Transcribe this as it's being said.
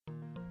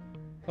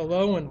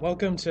Hello and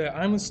welcome to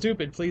I'm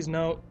Stupid. Please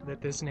note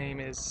that this name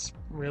is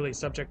really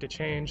subject to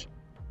change.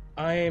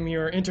 I am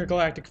your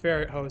intergalactic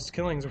ferret host,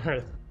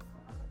 Killingsworth.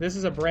 This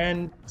is a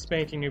brand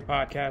spanking new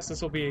podcast.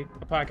 This will be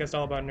a podcast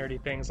all about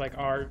nerdy things like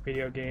art,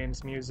 video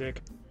games,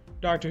 music,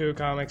 Doctor Who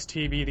comics,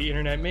 TV, the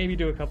internet, maybe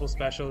do a couple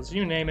specials,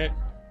 you name it.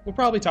 We'll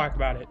probably talk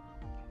about it.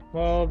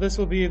 Well, this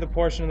will be the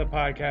portion of the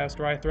podcast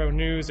where I throw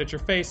news at your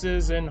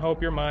faces and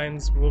hope your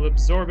minds will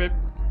absorb it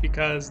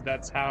because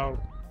that's how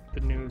the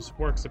news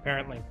works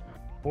apparently.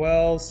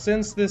 Well,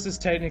 since this is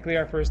technically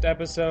our first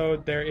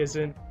episode, there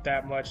isn't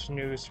that much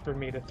news for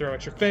me to throw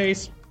at your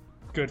face.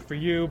 Good for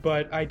you,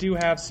 but I do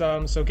have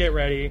some, so get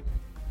ready.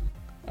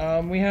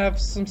 We have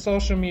some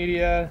social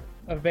media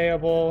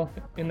available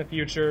in the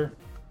future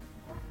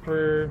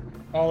for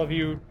all of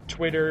you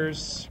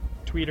tweeters,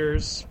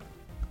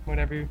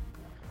 whatever,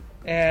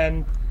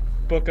 and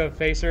Book of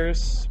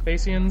Facians,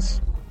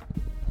 Facebook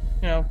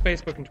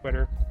and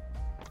Twitter.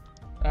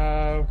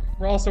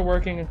 We're also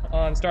working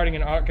on starting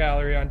an art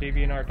gallery on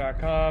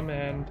deviantart.com,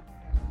 and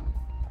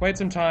quite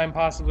some time,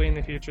 possibly in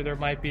the future, there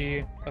might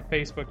be a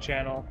Facebook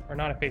channel, or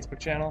not a Facebook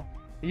channel,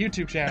 a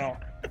YouTube channel,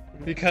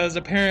 because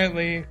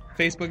apparently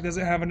Facebook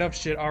doesn't have enough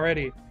shit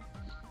already.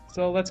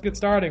 So let's get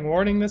starting.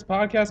 Warning, this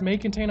podcast may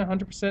contain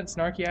 100%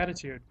 snarky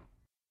attitude.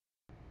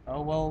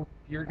 Oh, well,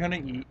 you're gonna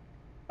eat.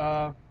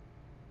 Hi.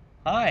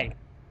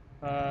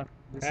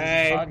 This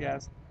Hey. is the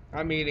podcast.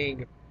 I'm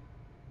eating.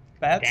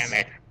 That's, Damn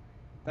it.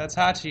 That's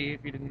Hachi,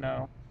 if you didn't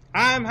know.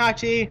 I'm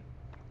Hachi.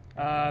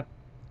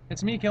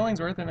 It's me,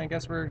 Killingsworth, and I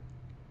guess we're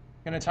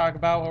going to talk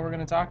about what we're going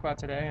to talk about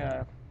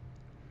today.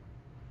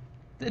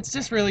 It's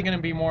just really going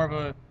to be more of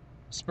a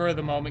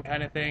spur-of-the-moment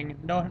kind of thing.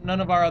 None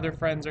of our other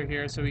friends are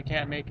here, so we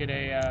can't make it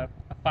a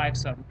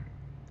five-some.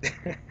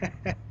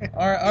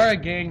 or a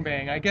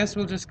gangbang. I guess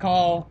we'll just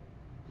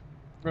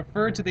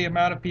refer to the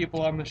amount of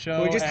people on the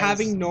show We're just as,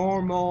 having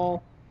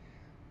normal.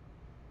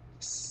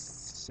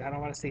 I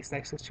don't want to say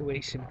sex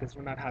situation because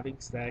we're not having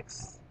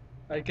sex.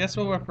 I guess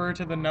we'll refer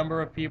to the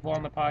number of people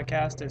on the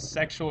podcast as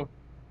sexual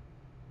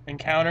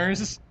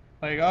encounters.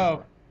 Like,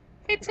 oh,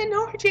 It's an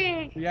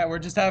orgy. yeah, we're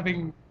just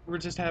having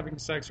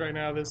sex right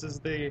now. This is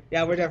the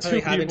Yeah, we're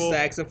definitely Two having people.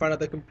 sex in front of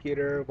the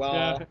computer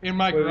while in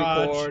my we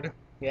garage. record.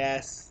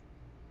 Yes.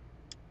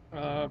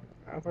 Uh,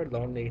 We're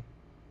lonely.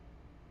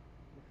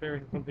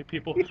 very lonely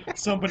people.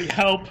 Somebody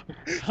help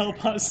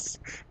us.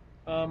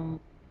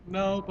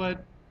 No,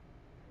 but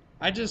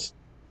I just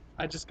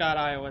got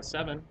iOS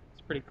 7.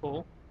 It's pretty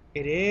cool.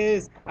 It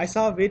is. I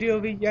saw a video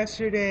of it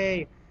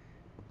yesterday.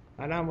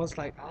 And I was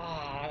like,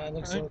 that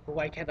looks so cool.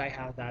 Why can't I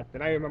have that?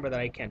 Then I remember that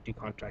I can't do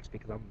contracts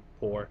because I'm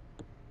poor.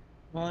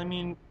 Well, I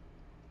mean,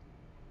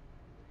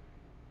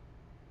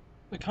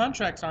 the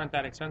contracts aren't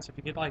that expensive.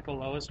 If you get like the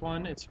lowest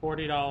one, it's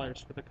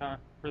 $40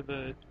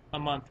 a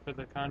month for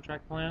the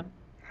contract plan.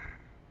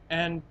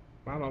 And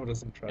My mom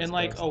doesn't trust in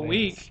like those a things.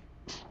 week,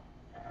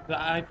 the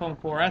iPhone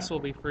 4S will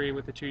be free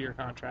with a 2-year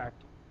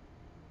contract.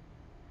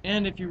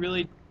 And if you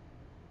really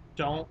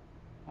don't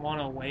want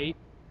to wait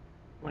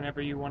whenever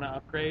you want to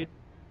upgrade,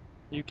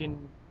 you can,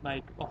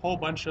 like, a whole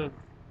bunch of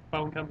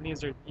phone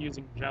companies are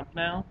using Jump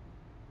now.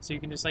 So you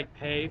can just, like,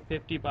 pay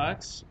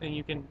 $50 and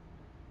you can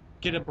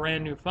get a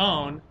brand new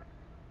phone.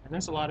 And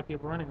there's a lot of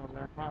people running over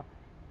there. Wow.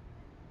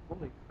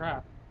 Holy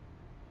crap.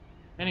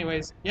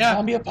 Anyways, yeah.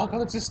 Zombie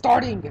apocalypse is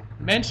starting!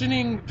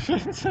 Mentioning,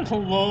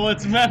 lol,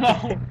 it's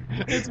Memo.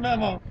 It's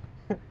Memo.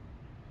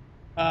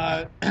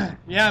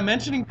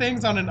 Mentioning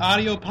things on an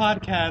audio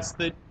podcast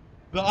that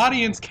the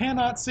audience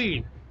cannot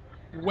see.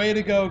 Way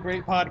to go,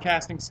 great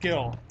podcasting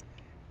skill.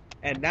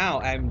 And now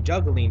I'm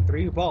juggling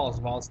 3 balls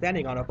while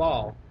standing on a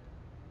ball.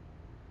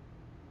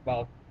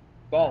 Well,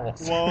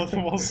 balls.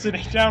 While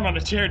sitting down on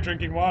a chair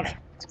drinking water.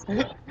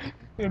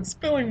 And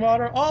spilling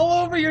water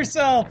all over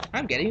yourself.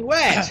 I'm getting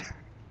wet!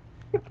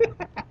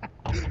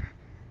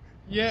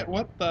 Yeah,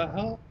 what the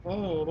hell?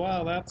 Oh,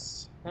 wow, that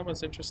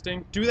was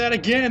interesting. Do that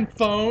again,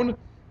 phone.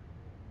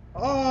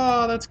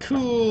 Oh, that's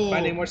cool.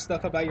 Finding more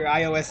stuff about your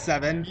iOS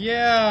 7.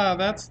 Yeah,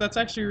 that's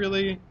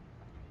actually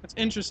that's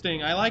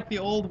interesting. I like the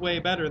old way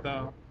better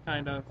though,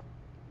 kind of.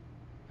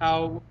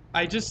 How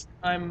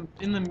I'm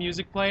in the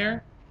music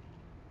player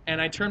and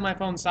I turn my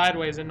phone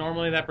sideways and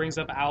normally that brings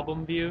up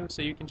album view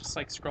so you can just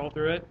like scroll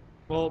through it.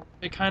 Well,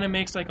 it kind of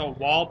makes like a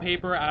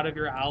wallpaper out of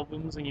your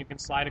albums and you can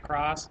slide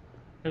across.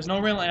 There's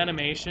no real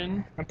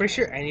animation. I'm pretty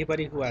sure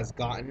anybody who has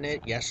gotten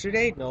it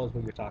yesterday knows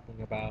what you're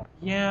talking about.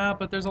 Yeah,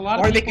 but there's a lot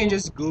of Or people they can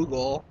just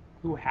Google.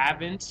 who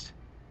haven't,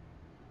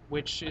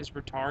 which is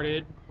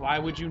retarded. Why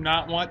would you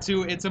not want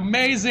to? It's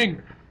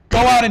amazing! Go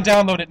out and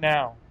download it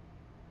now.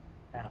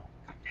 Now.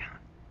 Calm down.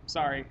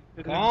 Sorry.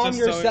 Calm Just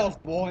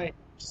yourself, boy.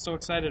 Just so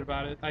excited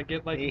about it. I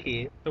get like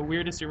the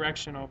weirdest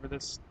erection over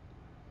this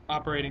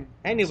operating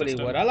Anybody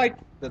system. would. I like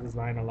the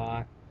design a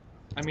lot.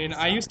 I mean,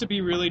 I used to be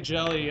really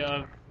jelly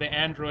of the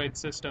Android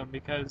system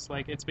because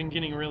like it's been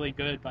getting really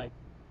good like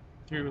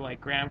through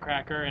like graham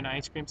cracker and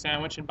ice cream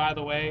sandwich. And by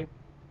the way,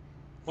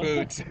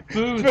 Foods.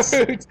 Foods.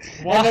 Foods.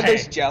 Why? And then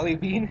there's Jelly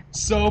Bean.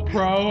 So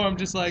pro, I'm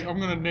just like, I'm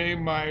gonna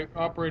name my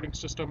operating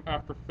system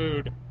after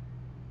food.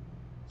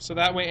 So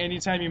that way,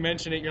 anytime you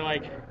mention it, you're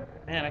like,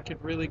 man, I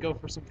could really go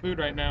for some food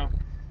right now.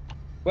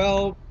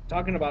 Well,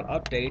 talking about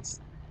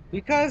updates,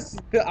 because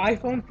the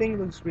iPhone thing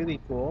looks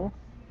really cool,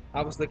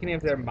 I was looking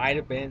if there might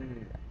have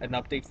been an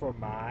update for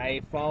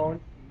my phone.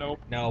 Nope.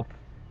 Nope.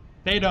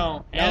 They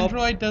don't. Nope.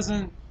 Android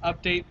doesn't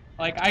update.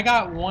 Like, I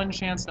got one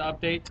chance to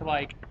update to,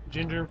 like,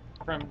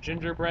 from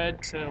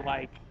gingerbread to,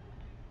 like,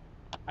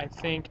 I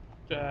think,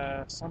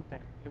 something.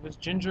 It was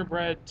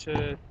gingerbread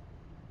to,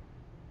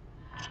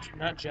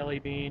 not jelly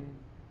bean,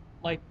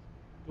 like,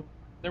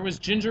 there was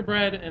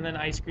gingerbread and then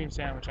ice cream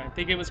sandwich. I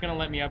think it was going to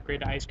let me upgrade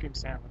to ice cream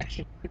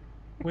sandwich.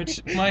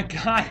 Which, my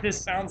God,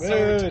 this sounds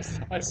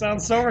I sound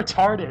so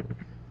retarded.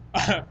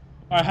 I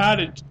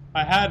had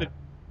a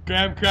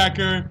graham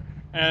cracker,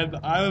 and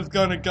I was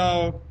gonna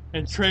go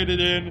and trade it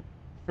in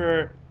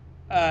for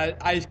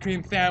ice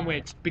cream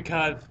sandwich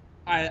because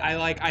I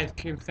like ice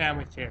cream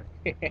sandwich here.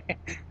 I'm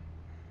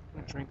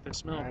gonna drink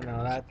this milk. I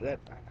know that. I know.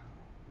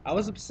 I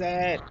was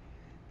upset.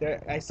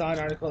 I saw an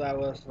article that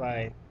was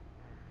like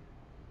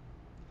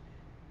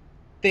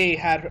they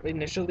had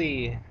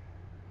initially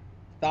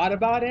thought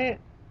about it,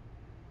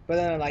 but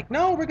then like,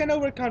 no, we're gonna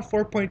work on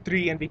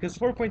 4.3, and because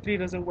 4.3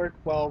 doesn't work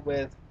well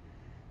with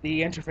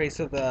the interface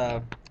of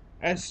the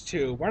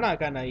S2, we're not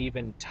gonna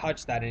even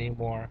touch that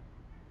anymore.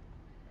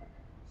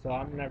 So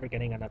I'm never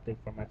getting an update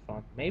for my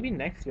phone. Maybe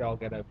next year I'll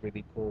get a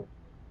really cool,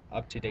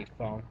 up-to-date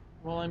phone.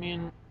 Well, I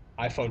mean,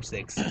 iPhone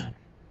 6.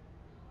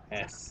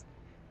 S.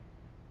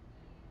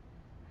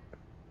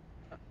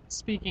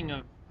 Speaking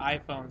of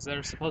iPhones,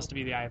 they're supposed to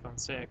be the iPhone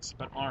 6,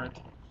 but aren't.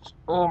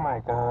 Oh my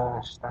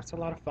gosh, that's a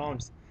lot of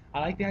phones. I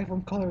like the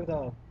iPhone color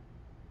though.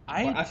 Or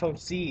iPhone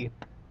C.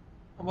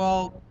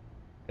 Well,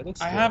 it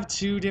looks I cool. have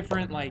two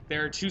different, like,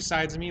 there are two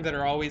sides of me that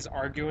are always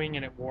arguing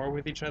and at war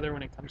with each other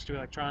when it comes to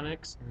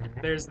electronics.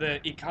 Mhm. There's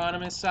the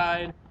economist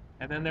side,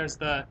 and then there's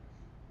the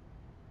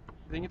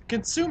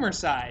consumer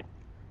side.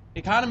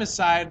 The economist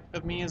side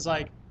of me is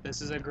like,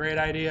 this is a great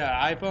idea.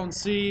 iPhone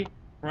C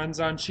runs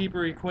on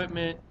cheaper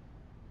equipment,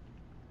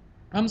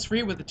 comes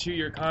free with a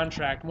 2-year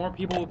contract. More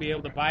people will be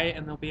able to buy it,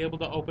 and they'll be able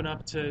to open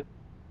up to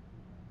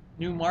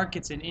new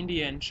markets in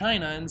India and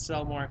China and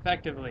sell more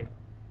effectively.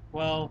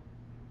 Well,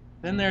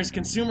 then there's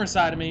consumer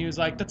side of me who's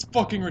like, that's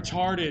fucking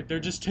retarded. They're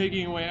just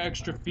taking away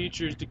extra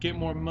features to get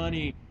more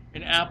money,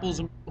 and Apple's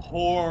a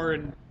whore,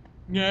 and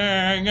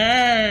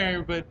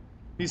yeah. But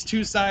these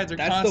two sides are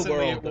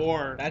constantly at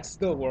war. That's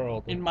the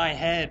world. In my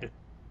head,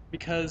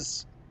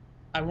 because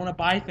I want to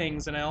buy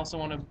things and I also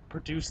want to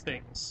produce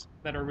things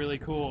that are really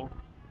cool.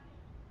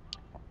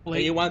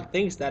 Like, you want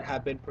things that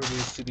have been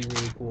produced to be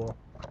really cool.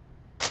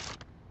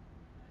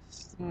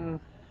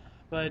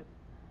 But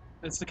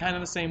it's kind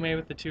of the same way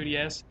with the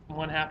 2DS.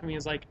 One half of me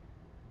is like,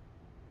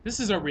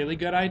 this is a really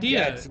good idea.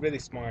 Yeah, it's really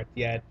smart,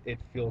 yet it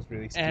feels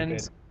really stupid.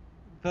 And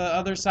the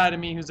other side of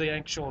me, who's an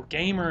actual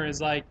gamer,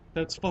 is like,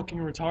 that's fucking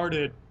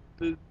retarded.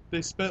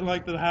 They spent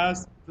like the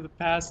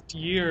past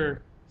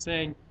year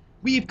saying,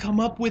 we've come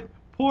up with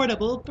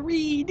portable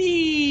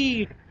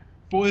 3D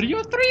for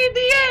your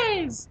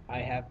 3DS. I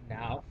have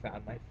now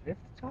found my fifth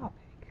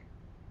topic.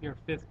 Your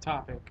fifth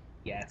topic.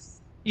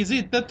 Yes. Is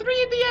it the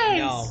 3DS?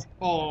 No.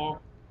 Oh.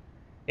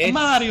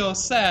 Mario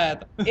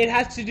said. It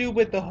has to do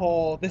with the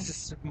whole, this is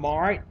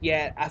smart,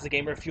 yet as a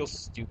gamer it feels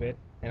stupid.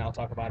 And I'll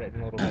talk about it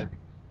in a little bit.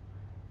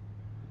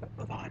 But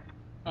move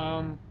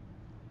on.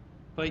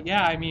 But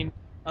yeah, I mean,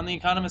 on the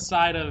economist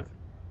side of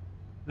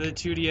the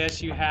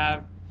 2DS, you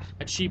have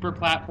a cheaper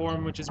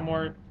platform, which is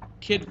more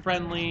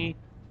kid-friendly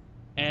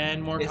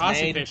and more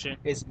cost-efficient.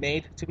 It's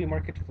made to be more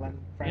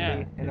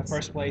kid-friendly in the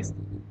first place.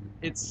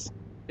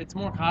 It's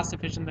more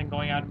cost-efficient than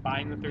going out and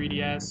buying the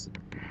 3DS.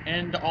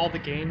 And all the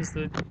games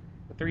that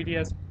the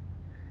 3DS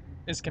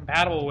is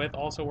compatible with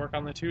also work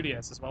on the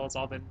 2DS, as well as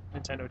all the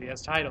Nintendo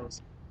DS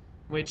titles,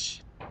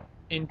 which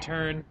in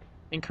turn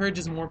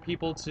encourages more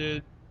people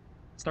to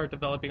start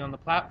developing on the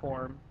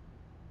platform.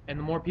 And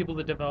the more people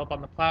that develop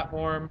on the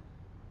platform,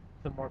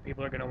 the more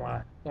people are going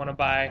to want to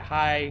buy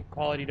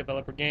high-quality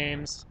developer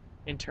games.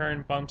 In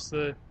turn, bumps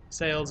the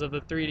sales of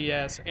the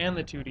 3DS and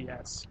the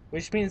 2DS.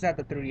 Which means that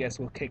the 3DS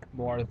will kick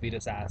more of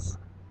Vita's ass.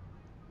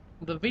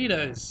 The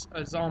Vita is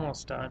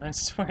almost done. I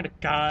swear to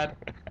God.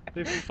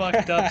 They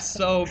fucked up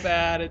so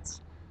bad.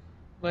 It's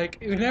like,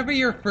 whenever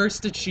your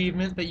first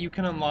achievement that you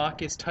can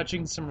unlock is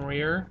touching some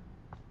rear,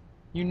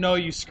 you know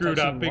you screwed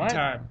up big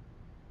time.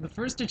 The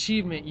first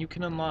achievement you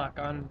can unlock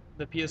on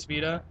the PS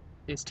Vita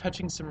is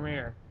touching some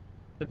rear.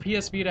 The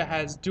PS Vita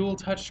has dual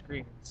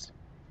touchscreens.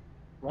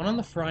 One on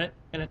the front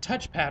and a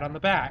touchpad on the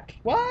back.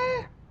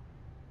 What?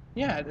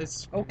 Yeah,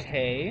 it's...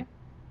 Okay.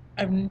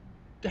 I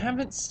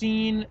haven't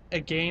seen a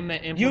game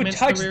that implements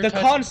the rear touchscreen. You touched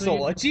the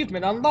console.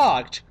 Achievement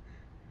unlocked.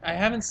 I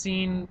haven't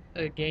seen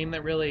a game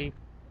that really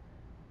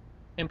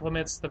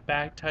implements the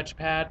back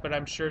touchpad, but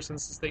I'm sure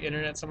since it's the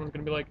internet, someone's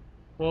going to be like,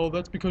 well,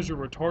 that's because you're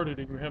retarded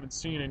and you haven't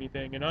seen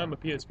anything, and I'm a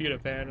PS Vita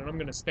fan, and I'm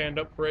going to stand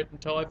up for it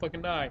until I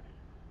fucking die.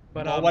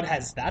 But well, what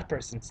has that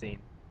person seen?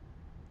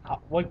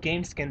 What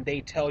games can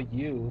they tell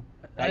you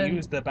that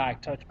use the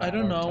back touchpad? I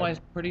don't know. I'm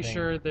pretty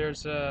sure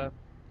there's a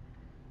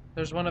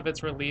There's one of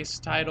its release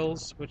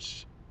titles,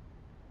 which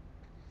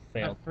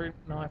Failed.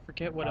 I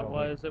forget what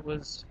Probably. it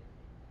was.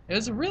 It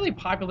was a really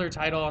popular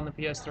title on the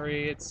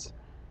PS3. It's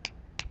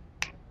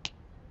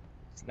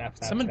Snap,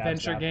 snap, some snap,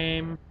 adventure snap.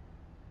 game.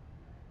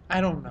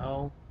 I don't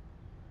know.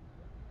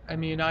 I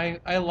mean, I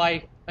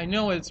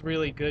know it's a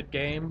really good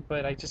game,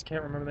 but I just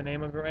can't remember the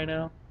name of it right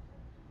now.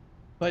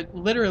 But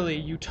literally,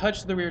 you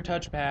touch the rear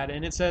touchpad,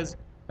 and it says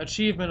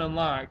achievement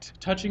unlocked.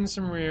 Touching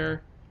some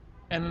rear,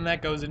 and then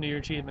that goes into your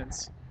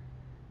achievements.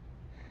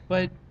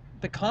 But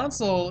the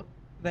console,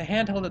 the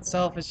handheld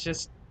itself, is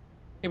just,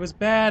 it was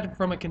bad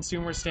from a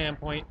consumer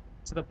standpoint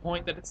to the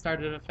point that it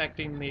started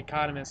affecting the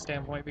economist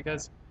standpoint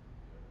because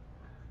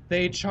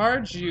they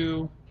charge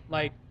you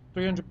like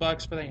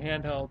 $300 for the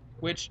handheld,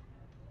 which,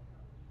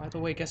 by the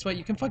way, guess what?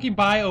 You can fucking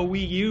buy a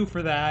Wii U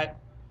for that.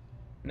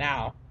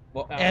 Now.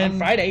 Well, And- on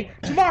Friday.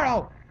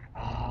 Tomorrow!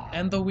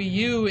 And the Wii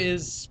U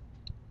is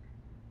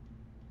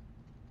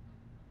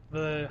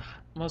the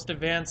most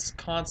advanced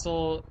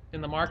console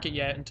in the market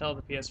yet until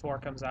the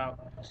PS4 comes out.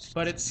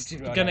 But it's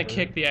Whatever. gonna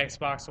kick the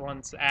Xbox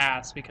One's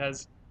ass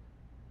because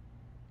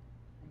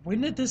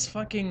when did this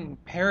fucking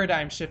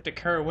paradigm shift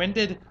occur? When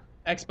did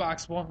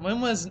Xbox One? When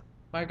was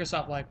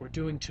Microsoft like, we're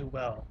doing too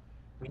well?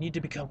 We need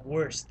to become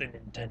worse than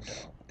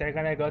Nintendo. They're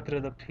gonna go through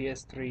the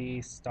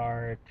PS3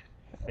 start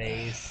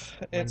phase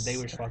when It's- they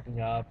were fucking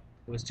up.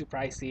 It was too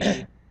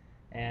pricey,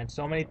 and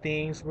so many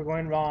things were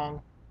going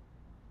wrong.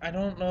 I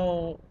don't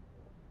know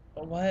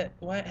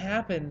what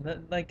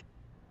happened. Like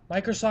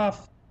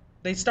Microsoft,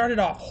 they started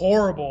off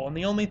horrible, and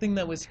the only thing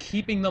that was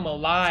keeping them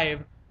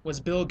alive was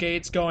Bill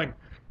Gates going,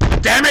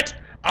 "Damn it!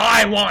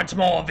 I want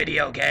more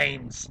video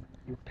games."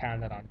 You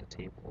pounded on the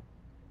table.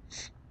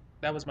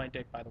 That was my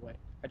dick, by the way.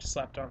 I just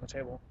slapped it on the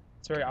table.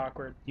 It's very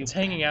awkward. You- It's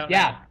hanging out.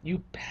 Yeah, now.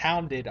 you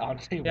pounded on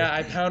the table. Yeah,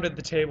 I pounded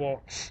the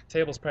table.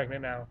 Table's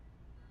pregnant now.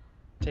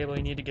 Table,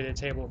 you need to get a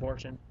table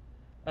abortion.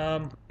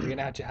 You're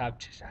gonna have to have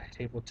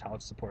table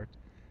child support.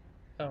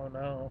 Oh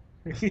no.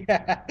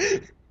 Yeah.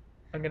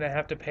 I'm gonna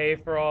have to pay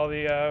for all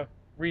the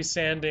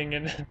resanding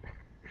and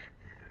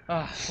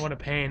what a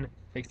pain.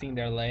 Fixing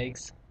their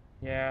legs.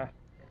 Yeah,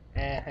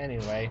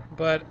 Anyway.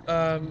 but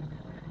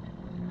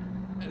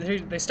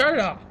they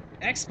started off.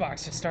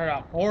 Xbox just started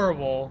off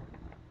horrible,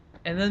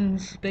 and then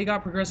they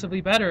got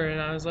progressively better. And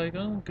I was like,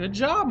 oh, good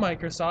job,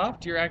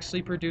 Microsoft. You're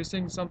actually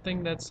producing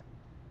something that's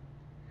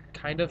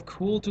kind of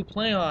cool to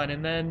play on.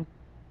 And then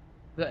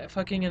the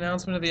fucking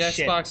announcement of the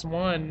Shit. Xbox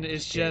One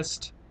is Shit.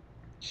 just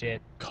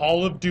Shit.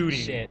 Call of Duty,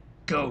 Shit.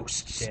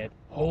 Ghosts, Shit.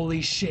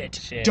 holy shit,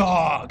 Shit.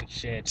 dog,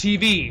 Shit.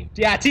 TV,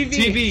 Yeah,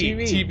 TV.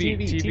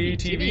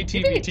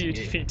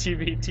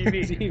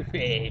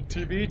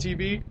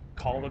 TV,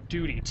 Call of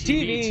Duty,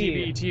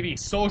 TV,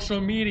 social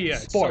media,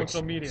 Sports.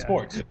 social media,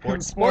 Sports.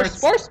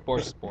 sports,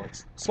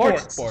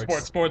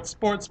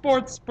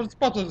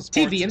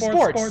 TV and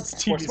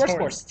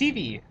sports.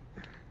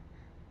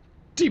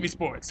 TV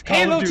sports, Call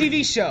Halo of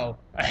Duty. TV show.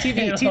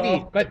 Halo.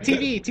 TV. But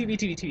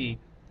TV.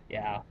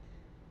 Yeah.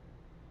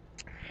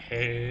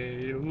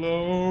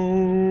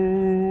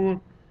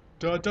 Halo.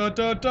 Da da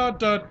da da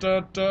da da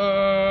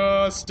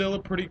da. Still a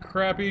pretty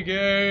crappy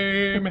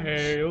game.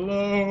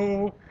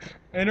 Halo.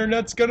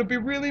 Internet's gonna be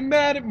really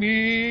mad at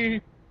me.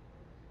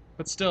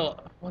 But still,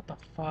 what the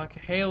fuck?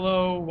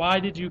 Halo, why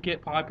did you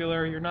get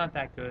popular? You're not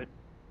that good.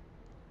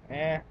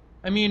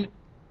 I mean,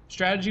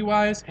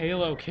 strategy-wise,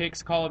 Halo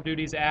kicks Call of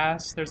Duty's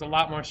ass. There's a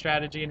lot more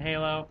strategy in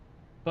Halo.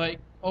 But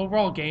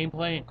overall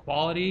gameplay and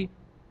quality,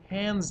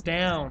 hands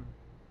down,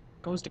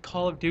 goes to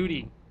Call of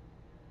Duty.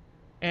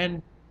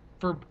 And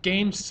for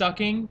game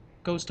sucking,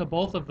 goes to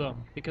both of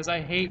them. Because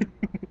I hate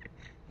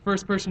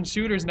first-person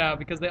shooters now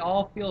because they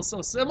all feel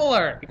so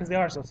similar. Because they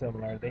are so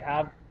similar. They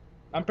have...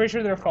 I'm pretty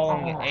sure they're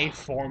following a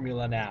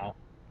formula now.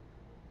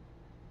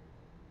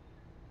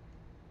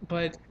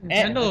 But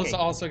And- Nintendo's okay.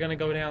 also going to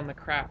go down the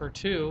crapper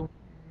too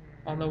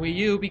on the Wii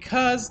U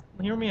because,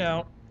 hear me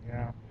out,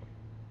 Yeah.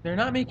 they're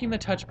not making the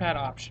touchpad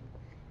option.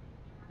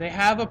 They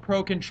have a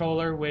Pro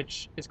Controller,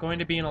 which is going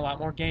to be in a lot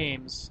more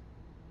games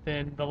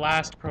than the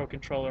last Pro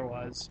Controller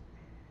was.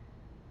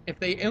 If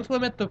they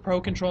implement the Pro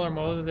Controller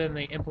more than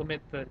they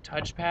implement the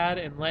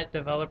touchpad and let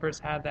developers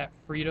have that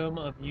freedom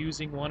of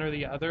using one or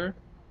the other,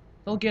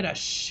 they'll get a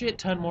shit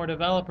ton more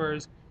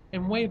developers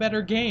and way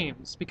better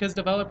games because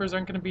developers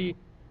aren't going to be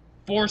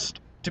forced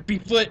to be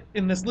put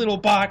in this little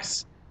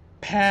box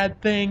pad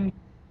thing,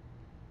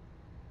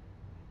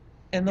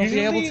 and they'll be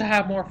able Usually- to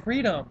have more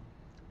freedom.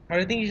 What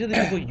I think usually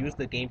people use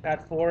the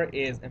gamepad for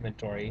is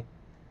inventory.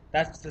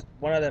 That's just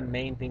one of the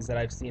main things that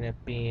I've seen it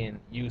being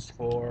used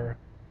for.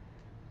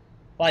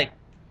 Like,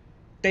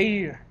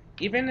 they,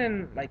 even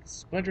in like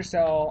Splinter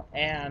Cell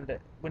and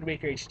Wind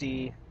Waker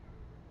HD,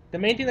 the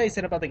main thing they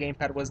said about the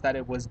gamepad was that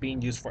it was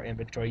being used for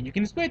inventory. You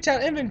can switch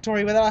out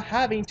inventory without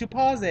having to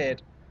pause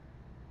it.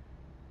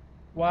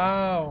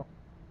 Wow.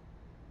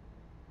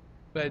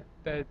 But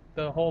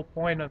the whole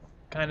point of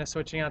kind of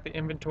switching out the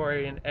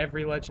inventory in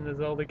every Legend of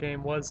Zelda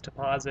game was to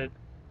pause it.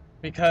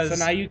 Because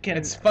So now you can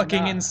it's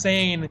fucking not-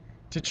 insane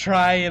to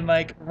try and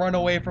like run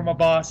away from a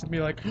boss and be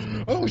like,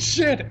 oh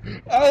shit,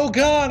 oh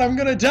god, I'm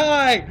gonna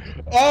die.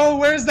 Oh,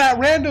 where's that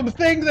random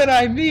thing that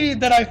I need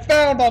that I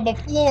found on the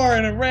floor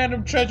in a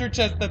random treasure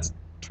chest that's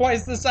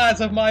twice the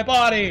size of my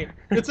body?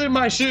 It's in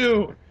my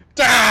shoe.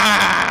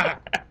 Ah!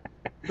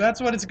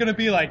 That's what it's gonna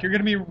be like. You're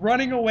gonna be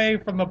running away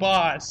from the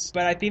boss,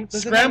 But I think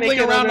scrambling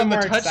around on the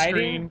touchscreen.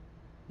 touchscreen.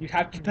 You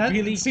have to That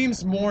really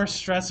seems more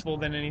stressful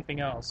than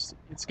anything else.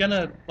 It's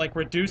gonna like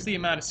reduce the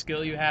amount of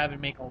skill you have and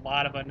make a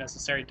lot of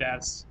unnecessary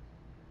deaths.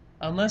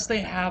 Unless they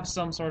have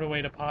some sort of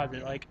way to pause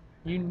it. Like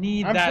you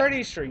need I'm that.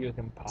 pretty sure you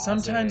can pause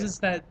Sometimes it. it's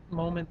that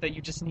moment that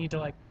you just need to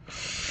like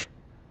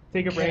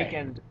Take a break Okay.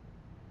 and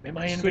in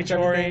my Switch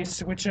inventory, everything.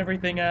 switch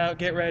everything out,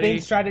 get ready,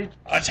 think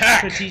attack.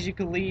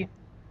 strategically.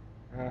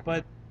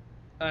 But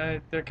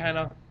they're kind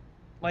of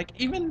like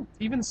even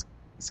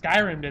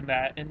Skyrim did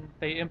that, and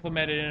they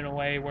implemented it in a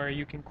way where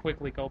you can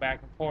quickly go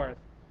back and forth,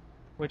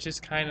 which is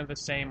kind of the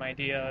same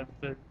idea of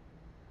the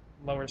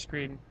lower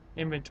screen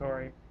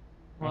inventory.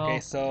 Well, Okay,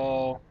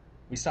 so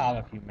we still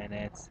have a few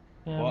minutes.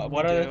 yeah, What we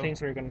other do. things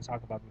were you going to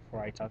talk about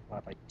before I talk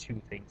about like two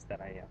things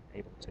that I am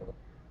able to?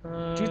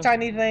 Uh, Two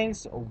tiny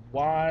things, or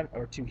one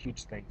or two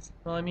huge things?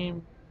 Well, I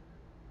mean,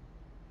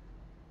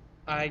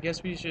 I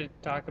guess we should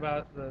talk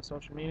about the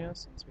social media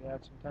since we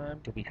have some time.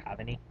 Do we have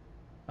any?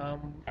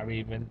 Um, Do we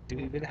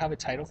even have a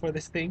title for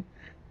this thing?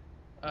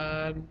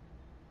 um,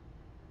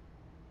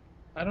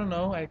 I don't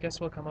know. I guess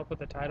we'll come up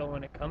with a title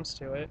when it comes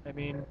to it. I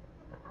mean,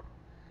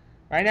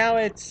 Right now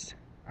it's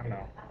I don't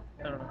know.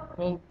 I don't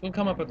know. We'll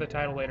come up with a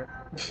title later.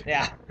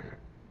 Yeah.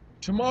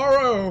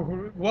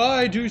 Tomorrow.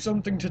 Why do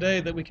something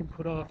today that we can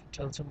put off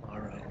until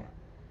tomorrow?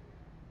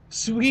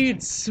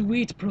 Sweet,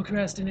 sweet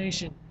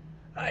procrastination.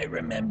 I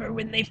remember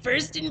when they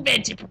first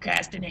invented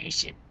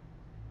procrastination.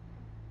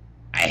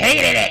 I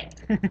hated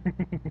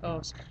it.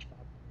 Oh,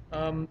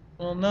 SpongeBob.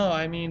 Well, no.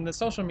 I mean, the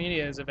social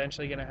media is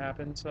eventually going to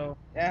happen. So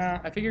Yeah.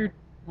 I figured.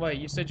 What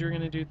you said you were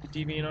going to do the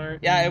DeviantArt?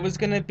 Yeah, it was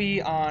gonna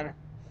be on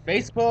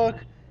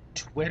Facebook,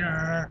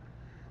 Twitter,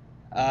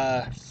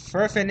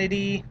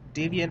 Furfinity,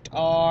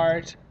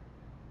 DeviantArt.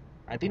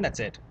 I think that's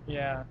it.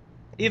 Yeah.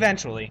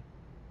 Eventually.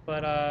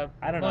 But I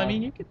don't well, I know.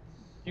 mean,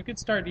 you could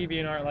start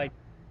DeviantArt like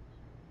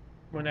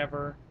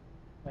whenever,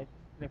 like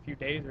in a few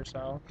days or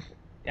so.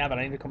 Yeah, but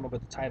I need to come up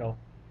with a title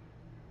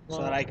so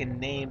Well- that I can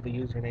name the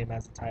username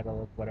as the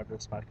title of whatever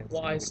this podcast is.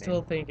 Well, gonna I be still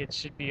named. think it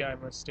should be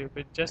I'm a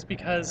stupid, just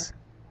because.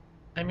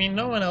 I mean,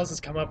 no one else has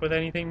come up with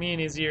anything. Me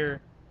and Izzy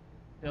are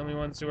the only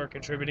ones who are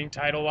contributing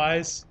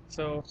title-wise.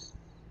 So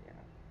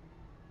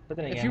But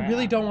then if again, you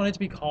really don't want it to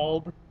be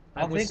called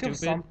I'll I'm a think stupid, of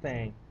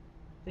something.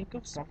 Think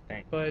of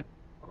something. but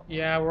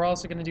yeah, we're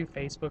also gonna do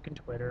Facebook and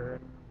Twitter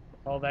and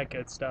all that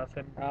good stuff.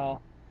 And Oh,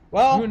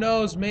 well, who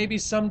knows? Maybe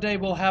someday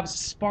we'll have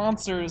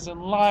sponsors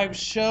and live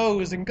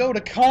shows and go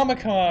to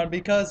Comic-Con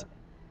because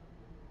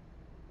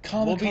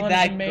Comic-Con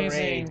that is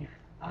amazing.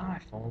 great.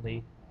 if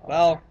only.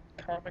 Well,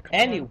 Comic-Con.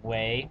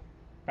 anyway,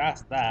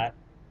 past that,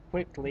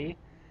 quickly,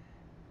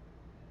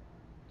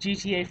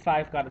 GTA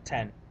 5 got a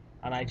 10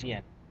 on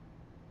IGN.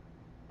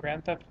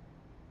 Grand Theft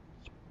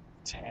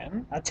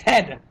 10? A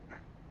 10!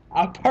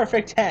 A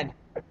perfect 10!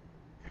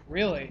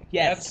 Really?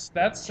 Yes.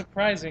 That's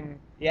surprising.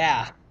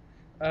 Yeah.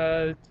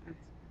 Uh,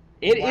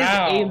 It is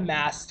Wow. a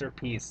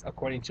masterpiece,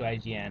 according to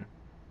IGN.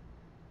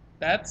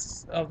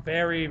 that's a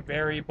very,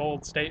 very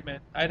bold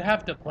statement. I'd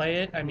have to play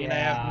it. I mean, I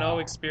have no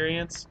Yeah.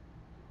 experience.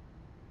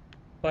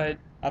 But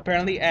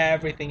Apparently,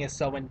 everything is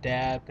so in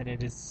depth and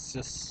it is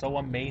just so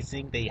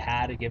amazing they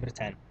had to give it a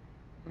 10.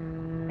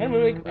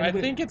 I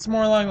think it's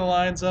more along the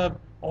lines of,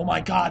 oh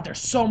my god, there's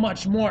so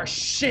much more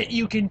shit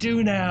you can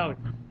do now.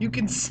 You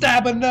can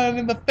stab a nun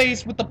in the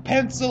face with a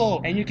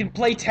pencil. And you can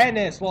play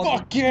tennis while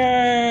Fuck and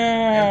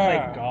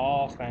yeah! play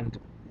golf and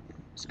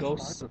just go.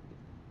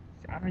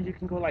 I don't know. You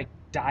can go like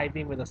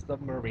diving with a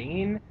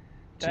submarine.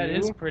 That too.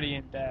 is pretty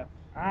in depth.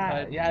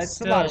 but Yeah,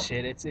 it's a lot of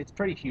still. shit. It's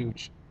pretty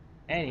huge.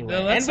 Anyway,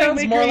 Well, that and sounds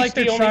Wind more Waker like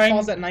they're HD only trying-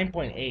 falls at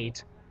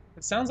 9.8.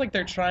 It sounds like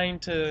they're trying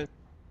to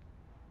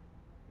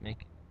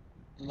Make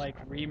like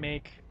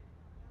remake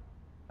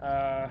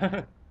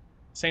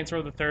Saints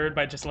Row the Third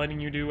by just letting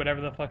you do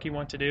whatever the fuck you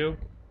want to do.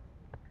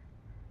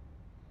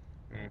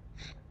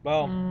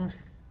 well, Mm,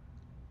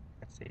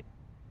 let's see.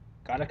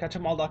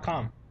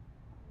 GottaCatch'emAll.com.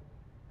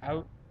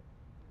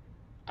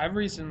 I've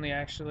recently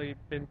actually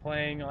been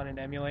playing on an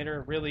emulator,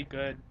 a really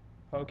good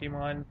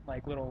Pokemon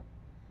like little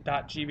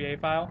 .gba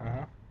file.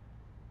 Uh-huh.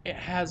 It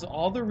has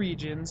all the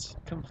regions,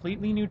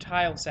 completely new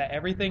tile set.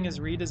 Everything is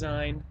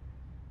redesigned.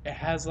 It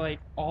has like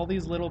all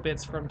these little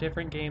bits from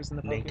different games in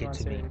the Link it Pokemon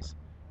to me. series.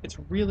 It's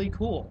really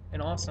cool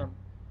and awesome.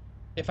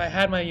 If I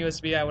had my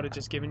USB, I would have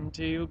just given it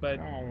to you, but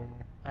Oh,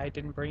 I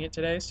didn't bring it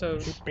today. So,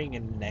 we should bring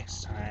it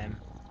next time.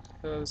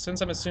 since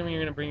I'm assuming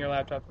you're gonna bring your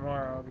laptop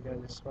tomorrow,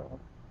 because well,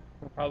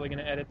 we're probably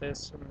gonna edit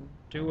this and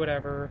do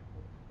whatever,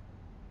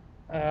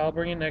 I'll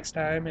bring it next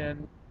time.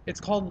 And it's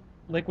called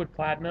Liquid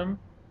Platinum.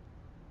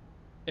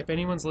 If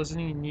anyone's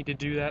listening, you need to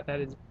do that.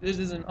 This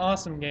is an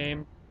awesome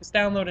game. Just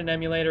download an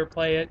emulator,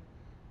 play it.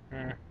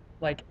 Mm.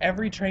 Like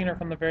every trainer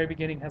from the very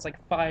beginning has like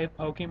 5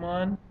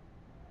 Pokemon,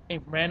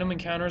 if random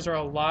encounters are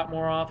a lot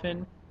more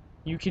often,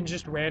 you can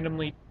just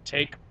randomly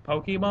take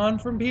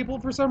Pokemon from people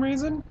for some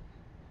reason.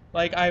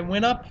 Like, I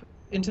went up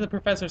into the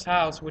professor's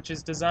house, which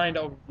is designed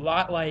a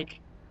lot like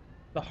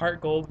the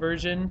Heart Gold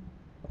version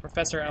of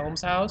Professor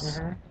Elm's house.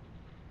 Mm-hmm.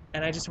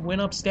 And I just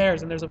went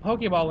upstairs, and there's a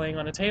Pokeball laying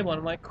on a table, and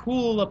I'm like,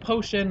 cool, a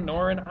potion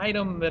or an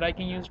item that I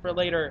can use for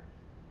later.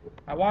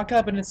 I walk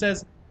up, and it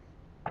says,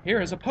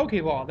 here is a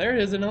Pokeball. There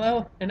is an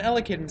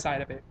Elekid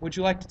inside of it. Would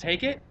you like to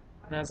take it?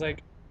 And I was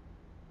like,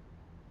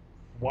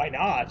 Why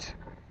not?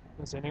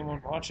 is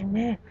anyone watching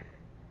me?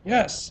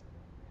 Yes.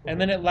 And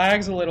then it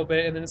lags a little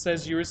bit, and then it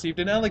says you received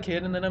an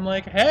Elekid, and then I'm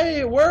like, hey,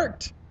 it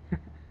worked!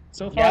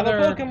 So far, Yeah, the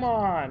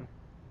Pokemon!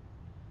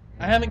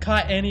 I haven't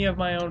caught any of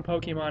my own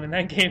Pokemon in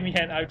that game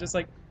yet. I'm just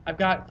like, I've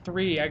got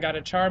 3. I got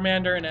a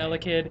Charmander, an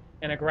Elekid,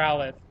 and a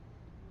Growlithe.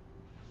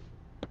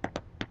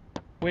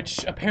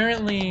 Which,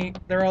 apparently,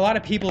 there are a lot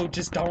of people who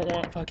just don't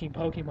want fucking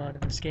Pokemon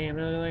in this game.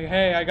 They're like,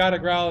 hey, I got a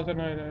Growlithe,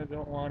 and I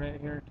don't want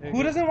it. Here, take Who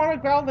it. doesn't want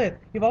a Growlithe?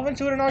 Evolve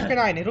into an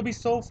Arcanine. It'll be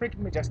so freaking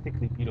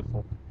majestically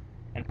beautiful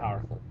and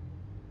powerful.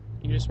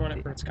 You just want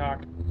it for its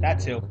cock. That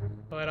too.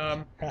 But,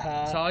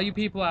 to all you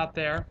people out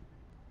there,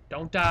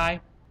 don't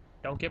die,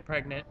 don't get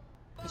pregnant,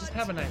 just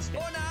have a nice day.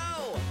 Oh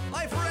now,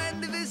 my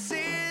friend, this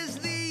is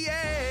the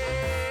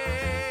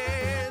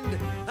end.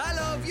 I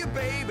love you,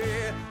 baby.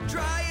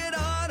 Try it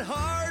on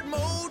hard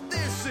mode.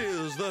 This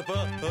is the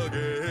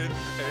fucking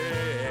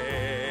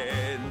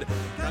end.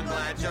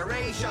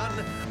 Congratulations.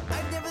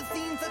 I've never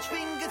seen such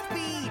finger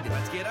speed.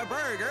 Let's get a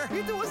burger.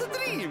 It was a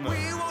dream.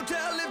 We won't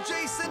tell if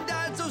Jason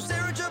died, so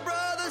Sarah, your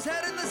brother's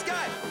head in the